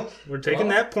 We're taking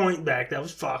that point back. That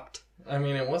was fucked. I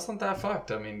mean, it wasn't that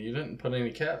fucked. I mean, you didn't put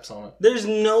any caps on it. There's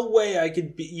no way I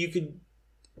could beat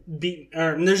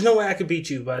there's no way I could beat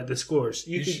you by the scores.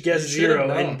 You could guess you should've 0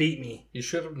 known. and beat me. You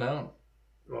should have known.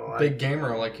 Well, Big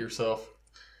gamer like yourself.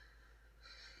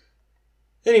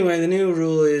 Anyway, the new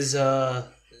rule is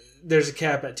there's a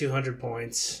cap at 200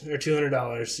 points or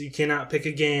 $200. You cannot pick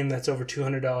a game that's over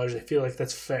 $200. I feel like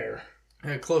that's fair.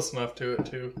 Yeah, close enough to it,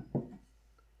 too.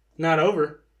 Not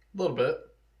over. A little bit.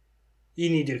 You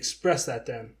need to express that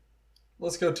then.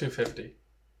 Let's go 250.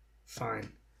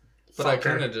 Fine. But I Fucker.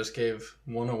 kind of just gave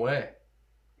one away.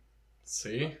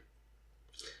 See?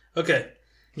 Okay.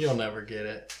 You'll never get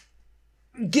it.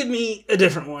 Give me a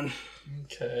different one.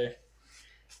 Okay.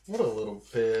 What a little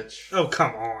bitch. Oh,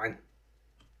 come on.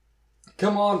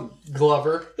 Come on,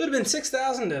 Glover. It would have been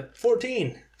 6,000 to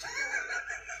 14.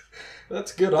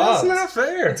 That's good That's odds. not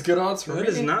fair. That's good odds for That me.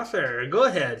 is not fair. Go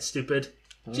ahead, stupid.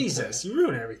 Okay. Jesus, you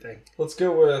ruin everything. Let's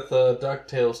go with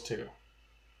DuckTales 2.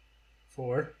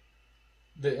 4.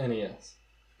 The NES.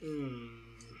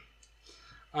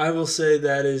 I will say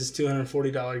that is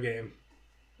 $240 game.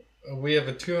 We have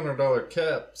a $200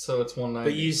 cap, so it's $190.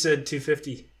 But you said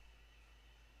 250. You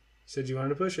said you wanted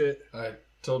to push it. I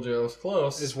told you I was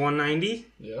close. It's 190.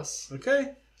 Yes.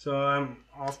 Okay. So I'm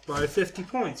off by 50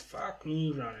 points. Fuck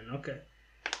me running. Okay.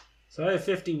 So I have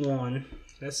 51.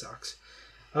 That sucks.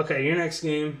 Okay, your next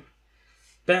game.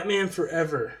 Batman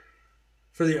Forever.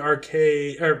 For the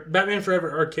arcade. Or Batman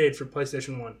Forever Arcade for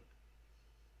PlayStation 1.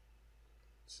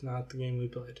 It's not the game we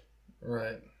played.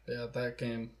 Right. Yeah, that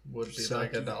game would be Sucky.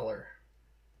 like $1.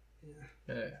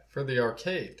 Yeah. For the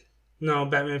arcade. No,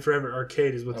 Batman Forever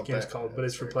Arcade is what the game's Bat- called, but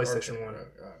it's for arcade. PlayStation 1.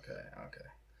 Okay.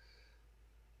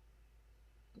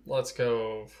 Let's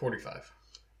go 45.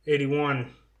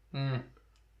 81. Mm.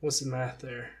 What's the math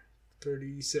there?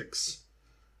 36.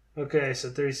 Okay, so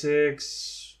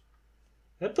 36.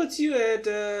 That puts you at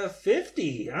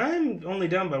 50. I'm only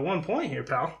down by 1 point here,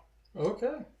 pal.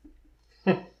 Okay.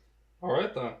 All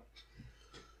right, then.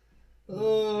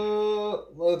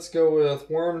 Let's go with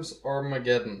Worms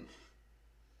Armageddon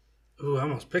Ooh, I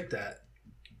almost picked that.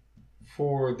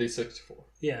 for the 64.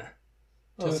 Yeah,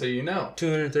 Oh, so you know.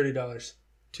 $230.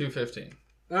 $215.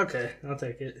 Okay, I'll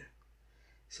take it.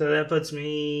 So that puts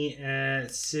me at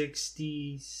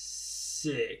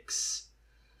 66.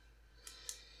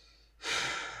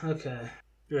 Okay.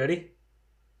 You ready?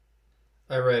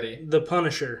 I ready. The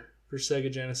Punisher for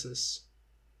Sega Genesis.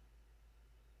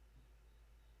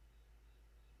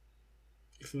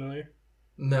 You familiar?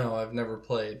 No, I've never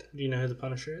played. Do you know who the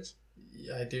Punisher is?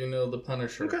 Yeah, I do know the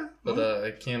Punisher. Okay. But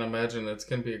I can't imagine it's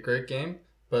going to be a great game.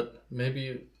 But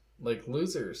maybe, like,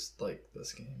 losers like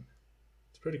this game.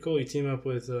 It's pretty cool. You team up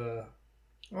with Oh,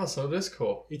 so it is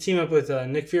cool.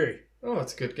 Nick Fury. Oh,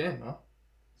 it's a good game, huh?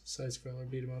 Side scroller,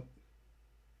 beat him up.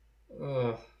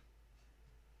 I'm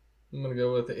going to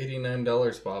go with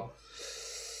 $89, Bob.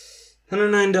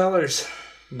 $109.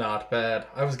 Not bad.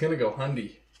 I was going to go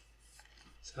Hundy,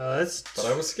 So that's but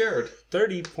I was scared.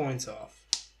 30 points off.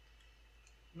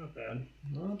 Not bad.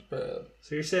 Not bad.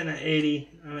 So you're sitting at 80.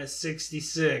 I'm at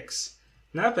 66.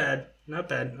 Not bad. Not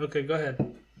bad. Okay, go ahead.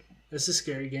 This is a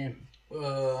scary game.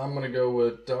 I'm going to go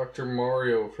with Dr.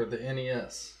 Mario for the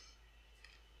NES.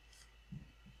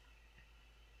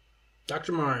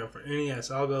 Dr. Mario for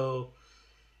NES. I'll go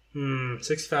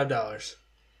 $65.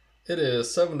 It is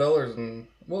 $7 and...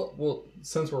 Well,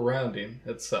 since we're rounding,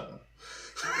 it's 7.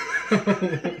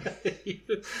 You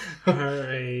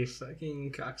are a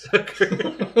fucking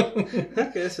cocksucker.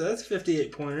 Okay, so that's a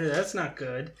 58 pointer. That's not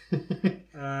good.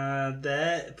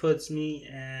 That puts me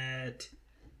at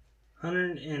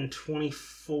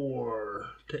 124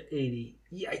 to 80.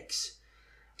 Yikes.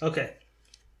 Okay.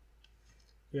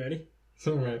 You ready?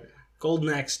 Alright. Golden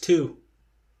Axe 2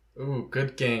 Ooh,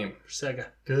 good game. for Sega.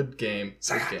 Good game.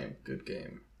 Good Sega. game. Good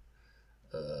game.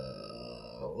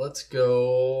 Let's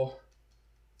go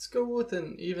with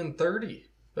an even 30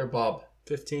 there, Bob.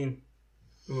 15.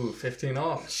 Ooh, 15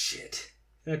 off. Shit.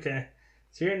 Okay.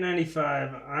 So you're at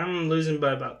 95. I'm losing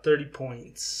by about 30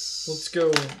 points. Let's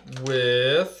go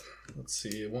with... Let's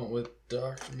see. I went with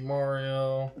Dr.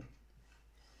 Mario.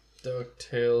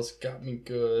 DuckTales got me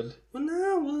good. When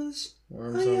I was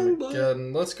Worms a young boy.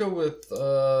 Armageddon. Let's go with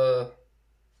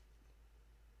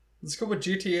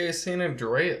GTA San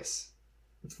Andreas.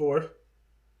 4.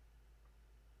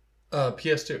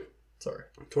 PS2. Sorry.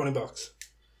 $20.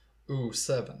 Ooh,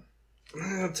 7.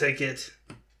 I'll take it.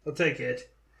 Puts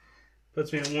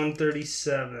me at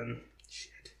 137.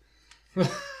 Shit.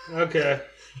 Okay.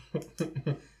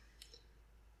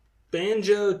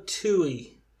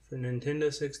 Banjo-Tooie for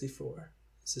Nintendo 64.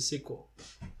 It's a sequel.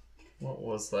 What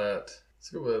was that? Let's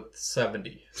go with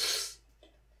 70.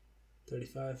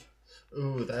 35.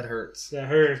 Ooh, that hurts. That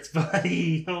hurts,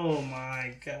 buddy. Oh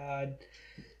my god.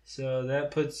 So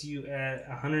that puts you at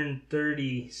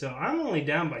 130. So I'm only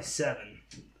down by 7.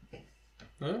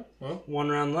 Huh? Well, 1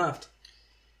 round left.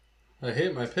 I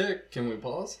hate my pick. Can we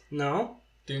pause? No?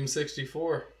 Doom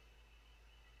 64.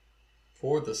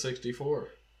 For the 64.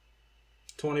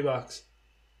 $20.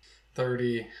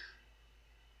 30.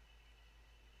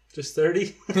 Just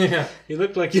 30? Yeah. You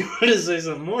look like you wanted to say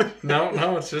something more.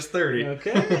 No, it's just 30.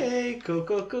 Okay. Cool.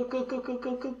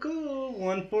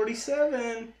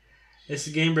 147. It's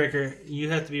a game breaker. You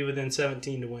have to be within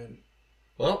 17 to win.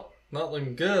 Well, not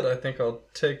looking good. I think I'll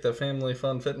take the Family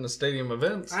Fun Fitness Stadium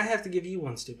events. I have to give you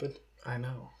one, stupid. I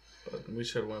know, but we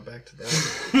should have went back to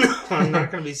that. No, I'm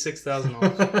not going to be 6,000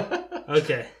 off.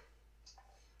 Okay.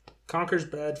 Conker's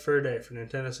Bad Fur Day for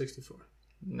Nintendo 64.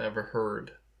 Never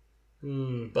heard.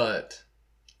 Hmm. But,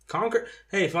 Conker.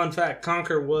 Hey, fun fact.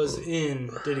 Conker was in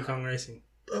Diddy Kong Racing.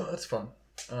 oh, that's fun.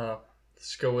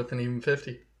 Let's go with an even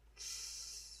 50.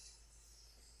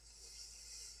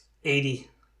 80.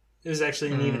 It was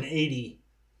actually an even 80.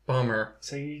 Bummer.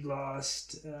 So you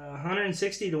lost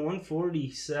 160 to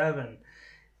 147.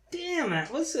 Damn,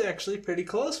 that was actually pretty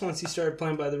close once you started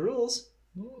playing by the rules.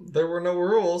 There were no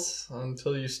rules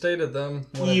until you stated them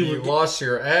when You you were- lost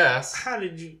your ass. How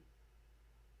did you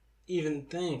even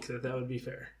think that would be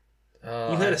fair? You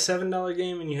You had a $7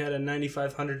 game and you had a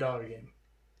 $9,500 game.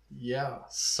 Yeah,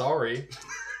 sorry.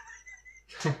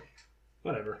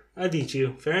 Whatever. I beat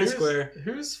you. Fair and square.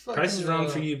 Who's fucking... Price is wrong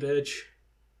for you, bitch.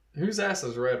 Whose ass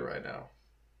is red right now?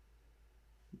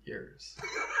 Yours.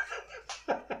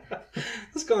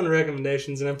 Let's go on to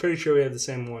recommendations, and I'm pretty sure we have the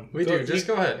same one. We do. Just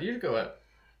go ahead. You go ahead.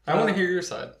 I want to hear your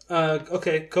side.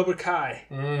 Okay, Cobra Kai.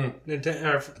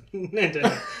 Nintendo.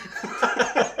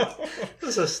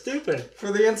 That's so stupid.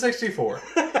 For the N64.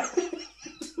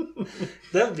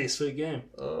 That would be a sweet game.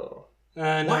 Oh. No,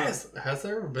 Has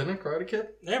there ever been a Karate Kid?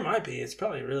 there might be. It's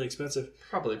probably really expensive.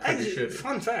 Probably pretty Actually, shitty.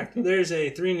 fun fact: there's a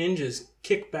Three Ninjas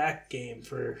kickback game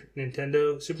for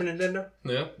Nintendo, Super Nintendo.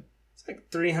 Yeah. It's like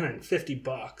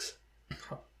 $350.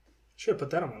 Should have put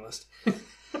that on my list.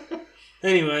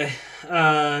 Anyway,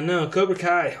 no, Cobra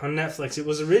Kai on Netflix. It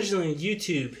was originally a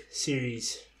YouTube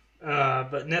series,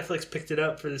 but Netflix picked it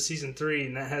up for the season 3,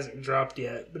 and that hasn't dropped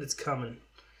yet, but it's coming.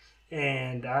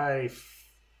 And I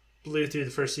blew through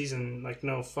the first season like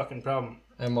no fucking problem.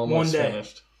 I'm almost One day.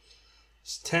 finished.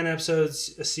 It's 10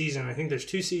 episodes a season. I think there's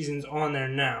 2 seasons on there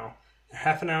now. They're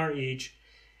half an hour each.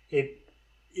 It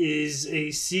is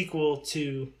a sequel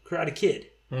to Karate Kid.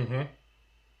 Mm-hmm.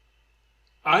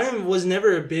 I was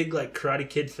never a big like Karate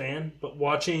Kid fan, but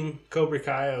watching Cobra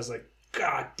Kai, I was like,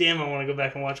 God damn, I want to go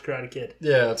back and watch Karate Kid.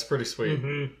 Yeah, it's pretty sweet.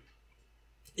 Mm-hmm.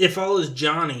 It follows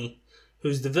Johnny,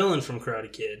 who's the villain from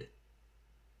Karate Kid.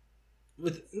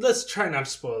 Let's try not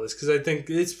to spoil this because I think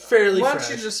it's fairly Why fresh.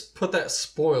 don't you just put that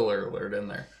spoiler alert in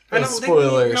there? I don't think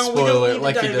spoiler, we don't spoiler, need to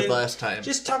like you dive did in. last time.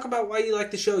 Just talk about why you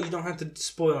like the show. You don't have to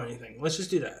spoil anything. Let's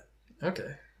just do that.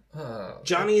 Okay.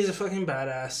 Johnny is a fucking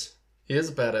badass. He is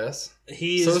a badass.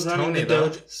 He So is is running Tony, the though.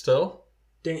 dojo. Still?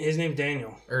 His name's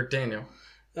Daniel. Or Daniel.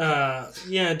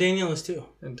 Yeah, Daniel is too.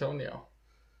 Antonio.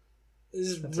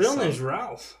 His That's real a son. name's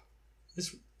Ralph.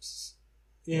 His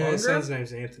Longer? son's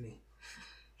name's Anthony.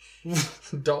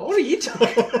 Dog? What are you talking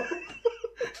about?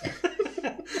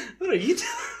 What are you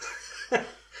talking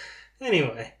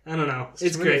Anyway, I don't know.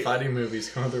 It's Too many great. fighting movies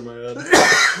coming through my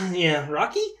head. Yeah,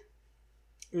 Rocky?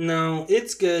 No,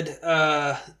 it's good.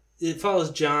 It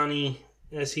follows Johnny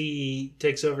as he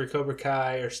takes over Cobra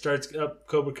Kai or starts up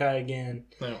Cobra Kai again.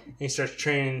 No. And he starts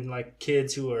training like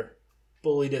kids who are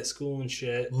bullied at school and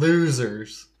shit,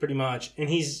 Losers. pretty much. And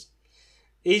he's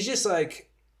just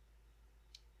like,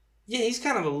 yeah, he's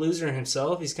kind of a loser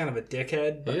himself. He's kind of a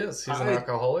dickhead. He but is. He's an I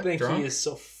alcoholic. think drunk. he is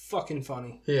so fucking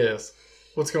funny. He is.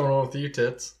 What's going on with you,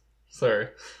 tits? Sorry.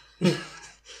 What's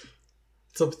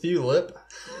up with you, lip?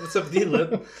 What's up with you,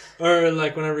 Lip? Or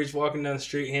like whenever he's walking down the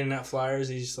street handing out flyers,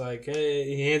 he's just like, hey,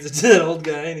 he hands it to that old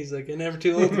guy and he's like, I'm never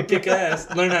too old to kick ass.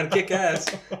 Learn how to kick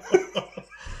ass.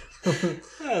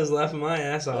 I was laughing my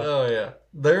ass off. Oh, yeah.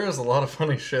 There is a lot of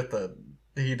funny shit that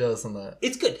he does in that.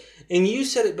 It's good. And you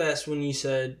said it best when you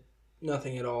said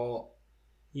nothing at all.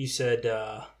 You said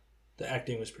the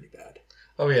acting was pretty bad.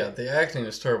 Oh, yeah. The acting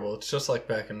is terrible. It's just like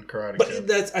back in Karate Kid.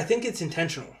 But I think it's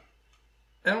intentional.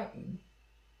 I don't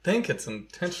think it's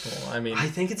intentional. I mean, I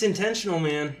think it's intentional,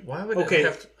 man. why would Okay. it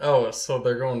have to... Oh, so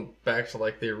they're going back to,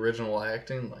 like, the original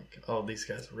acting? Like, oh, these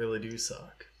guys really do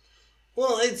suck.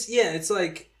 Well, it's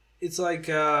like it's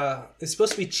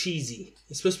supposed to be cheesy.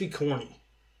 It's supposed to be corny.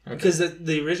 Okay. Because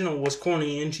the original was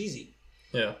corny and cheesy.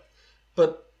 Yeah.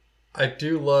 But I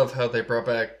do love how they brought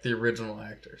back the original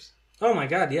actors. Oh my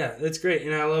god, yeah, that's great.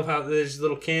 And I love how there's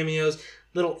little cameos,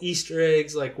 little Easter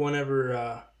eggs, like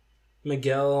whenever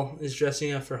Miguel is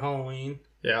dressing up for Halloween.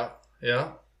 Yeah.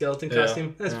 Yeah. Skeleton Yeah,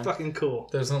 costume. That's yeah. fucking cool.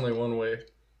 There's only one way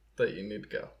that you need to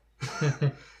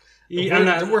go.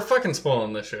 We're We're fucking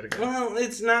spoiling this shit again. well,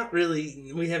 it's not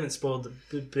really. We haven't spoiled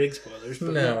the big spoilers,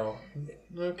 but No.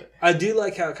 Okay. I do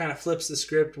like how it kind of flips the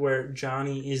script where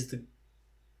Johnny is the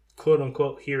quote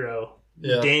unquote hero.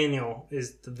 Yeah. Daniel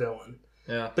is the villain.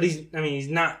 Yeah. But he's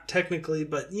not technically,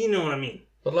 but you know what I mean.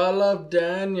 But I love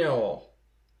Daniel.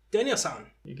 Daniel-san.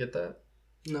 You get that?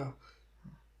 No.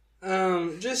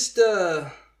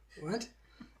 What?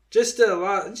 Just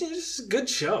a good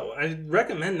show. I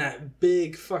recommend that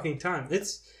big fucking time.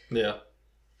 It's, Yeah.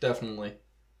 Definitely.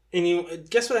 and you,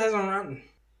 guess what it has on Rotten?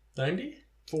 90?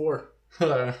 4.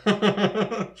 Scared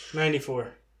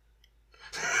 94.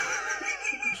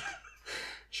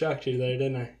 Shocked you there,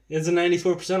 didn't I? It's a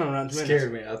 94% on Rotten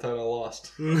Tomatoes. me. I thought I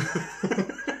lost.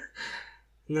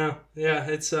 No, yeah,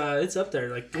 it's up there.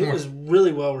 Like, it was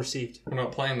really well received. We're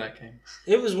not playing that game.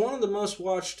 It was one of the most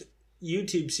watched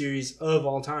YouTube series of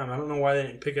all time. I don't know why they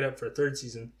didn't pick it up for a 3rd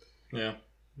season, Yeah.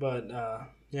 but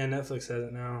yeah, Netflix has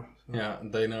it now. So. Yeah,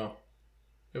 they know.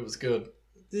 It was good.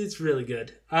 It's really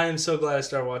good. I am so glad I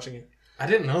started watching it. I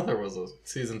didn't know there was a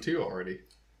season 2 already.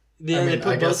 Yeah, I they mean, put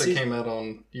I both guess it seasons- came out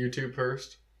on YouTube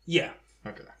first. Yeah.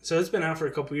 Okay. So it's been out for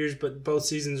a couple years, but both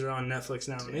seasons are on Netflix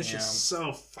now, and it's Damn. just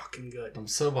so fucking good. I'm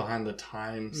so behind the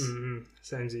times. Mm-hmm.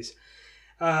 Samesies.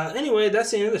 Anyway,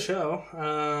 that's the end of the show.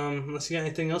 Unless you got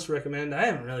anything else to recommend, I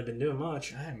haven't really been doing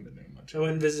much. I haven't been doing much. I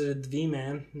went and visited the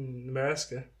V-Man in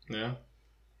Nebraska. Yeah.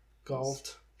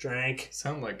 Golfed, drank.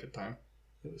 Sound like a good time.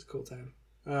 It was a cool time.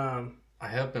 I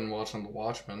have been watching The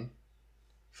Watchmen.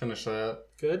 Finished that.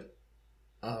 Good?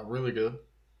 Really good.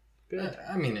 Good.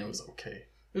 I mean, it was okay.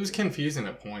 It was confusing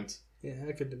at points. Yeah,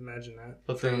 I could imagine that.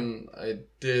 But then I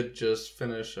did just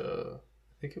finish, I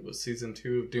think it was season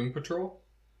 2 of Doom Patrol.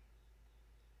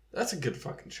 That's a good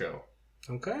fucking show.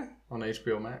 Okay. On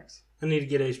HBO Max. I need to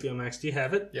get HBO Max. Do you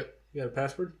have it? Yep. You got a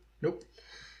password? Nope.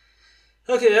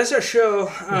 Okay, that's our show.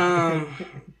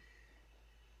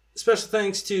 Special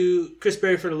thanks to Chris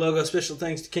Berry for the logo. Special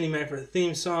thanks to Kenny Mac for the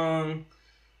theme song.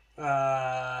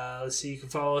 Let's see. You can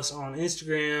follow us on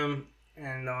Instagram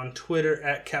and on Twitter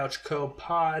at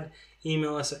CouchCoPod.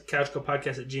 Email us at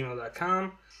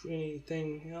couchcopodcast@gmail.com.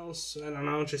 Anything else? I don't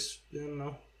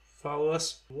know. Follow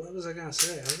us. What was I going to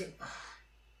say?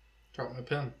 Drop my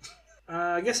pen.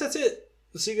 I guess that's it.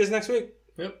 We'll see you guys next week.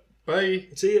 Yep. Bye.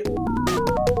 See you.